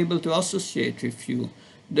been able to associate with you,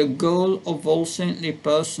 the goal of all saintly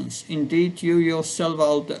persons. Indeed, you yourself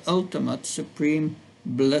are the ultimate supreme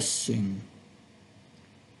blessing.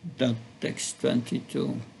 That text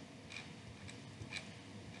 22.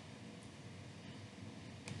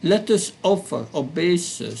 Let us offer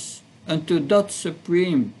obeisance unto that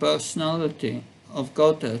supreme personality of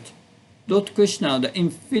Godhead, Lord Krishna, the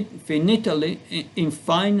infinitely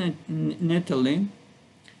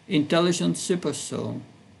intelligent super soul,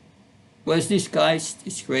 who has disguised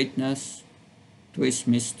his greatness to his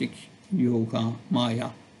mystic yoga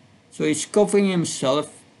Maya. So he's covering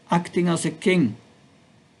himself, acting as a king,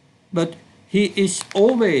 but he is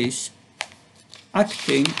always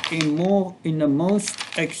acting in the most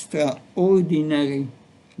extraordinary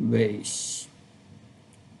ways.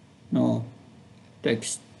 Now,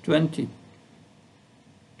 text 23.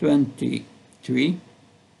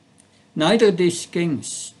 Neither these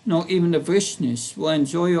kings, nor even the Vrishnis, who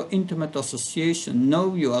enjoy your intimate association,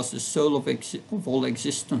 know you as the soul of all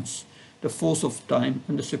existence, the force of time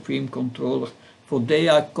and the supreme controller, for they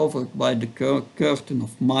are covered by the curtain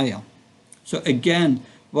of Maya. So again,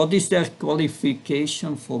 what is their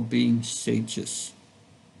qualification for being sages?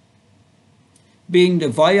 Being the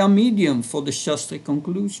via medium for the Shastric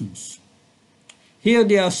conclusions. Here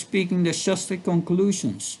they are speaking the Shastric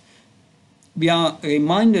conclusions. We are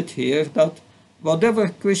reminded here that whatever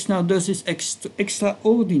Krishna does is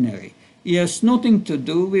extraordinary. He has nothing to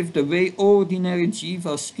do with the way ordinary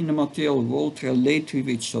jivas in the material world relate with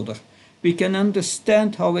each other. We can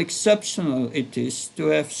understand how exceptional it is to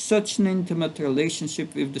have such an intimate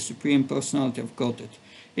relationship with the Supreme Personality of Godhead.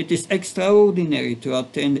 It is extraordinary to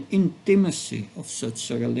attain the intimacy of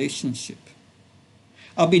such a relationship.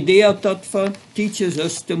 Abhideya Tattva teaches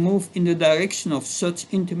us to move in the direction of such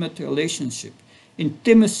intimate relationship.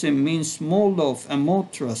 Intimacy means more love and more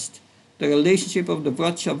trust. The relationship of the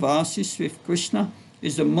Vrajavasis with Krishna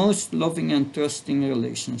is the most loving and trusting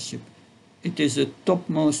relationship. It is the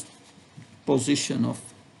topmost position of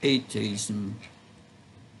atheism.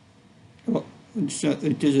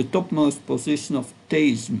 It is the topmost position of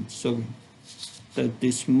theism, that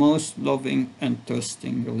this most loving and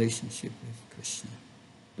trusting relationship with Krishna.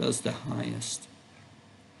 That's the highest.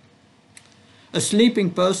 A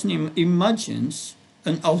sleeping person imagines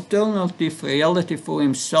an alternative reality for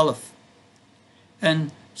himself,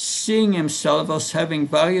 and seeing himself as having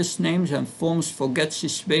various names and forms forgets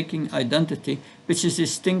his waking identity, which is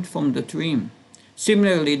distinct from the dream.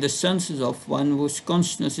 Similarly, the senses of one whose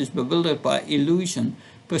consciousness is bewildered by illusion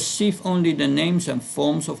perceive only the names and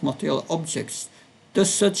forms of material objects.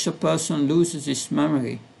 Thus such a person loses his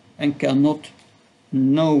memory and cannot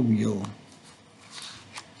know you.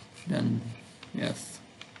 Then we have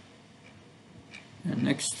the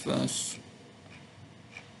next verse,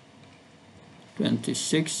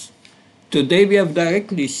 26. Today we have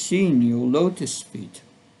directly seen your lotus feet,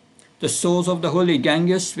 the source of the holy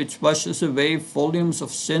Ganges, which washes away volumes of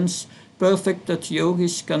sins, perfect that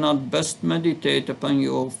yogis cannot best meditate upon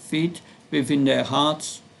your feet within their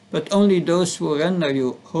hearts, but only those who render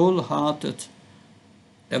you wholehearted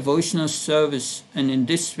devotional service and in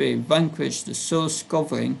this way vanquish the soul's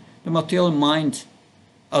covering, the material mind,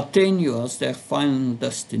 attain you as their final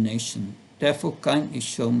destination. Therefore kindly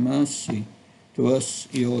show mercy to us,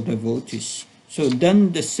 your devotees. So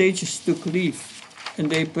then the sages took leave, and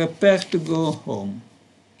they prepared to go home.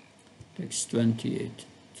 Text 28,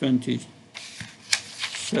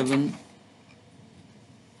 27.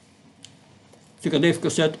 Sukadeva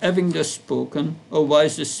said, having thus spoken, O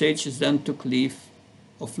wise, the sages then took leave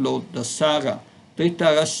of Lord Dasara,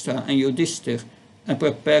 Dhritarashtra and Yudhishthir, and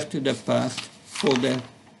prepared to depart for their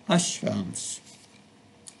ashrams.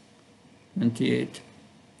 28.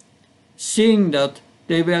 Seeing that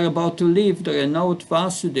they were about to leave, the renowned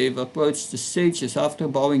Vasudeva approached the sages after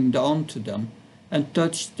bowing down to them and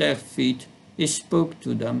touched their feet. He spoke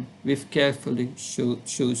to them with carefully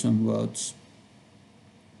chosen words.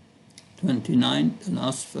 29, the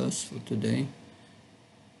last verse for today.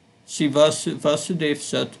 Sri Vasudeva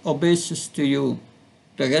said, obeisance to you,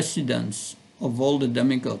 the residents of all the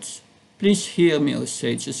demigods. Please hear me, O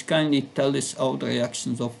sages, kindly tell us how the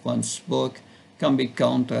reactions of one's work can be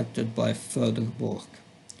counteracted by further work.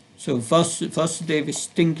 So Vasudeva is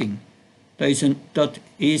thinking that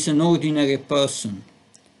he is an ordinary person.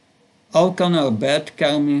 How can our bad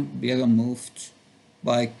karma be removed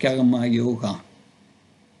by karma yoga?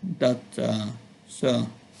 So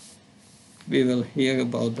we will hear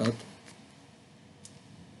about that,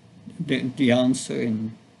 the answer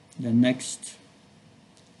in the next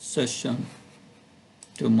session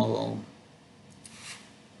tomorrow.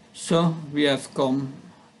 So we have come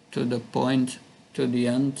to the point, to the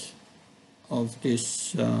end of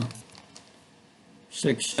this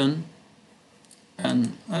section,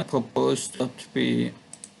 and I propose that we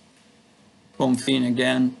convene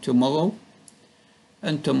again tomorrow,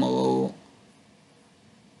 and tomorrow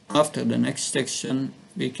after the next section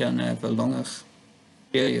we can have a longer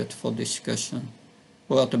period for discussion,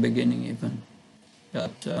 or at the beginning even,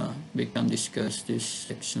 that we can discuss this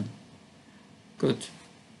section. Good.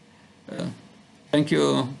 Thank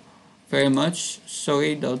you very much.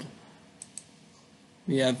 Sorry that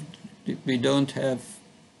we don't have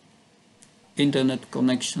internet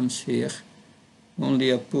connections here, only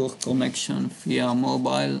a poor connection via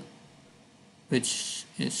mobile, which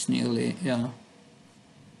is nearly, and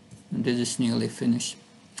this is nearly finished.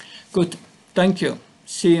 Good, thank you.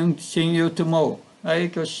 Seeing you tomorrow. Hare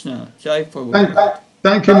Krishna. Jai Prabhupada.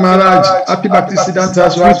 Thank you, Maharaj. Happy Bhaktivedanta.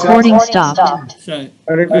 Recording stopped.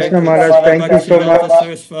 Hare Krishna, Maharaj. Thank you so much.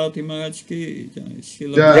 Saraswati Maharaj ki jai.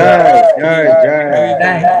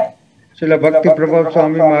 Jai. Srila Bhakti Prabhu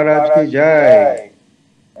Swami Maharaj ki jai.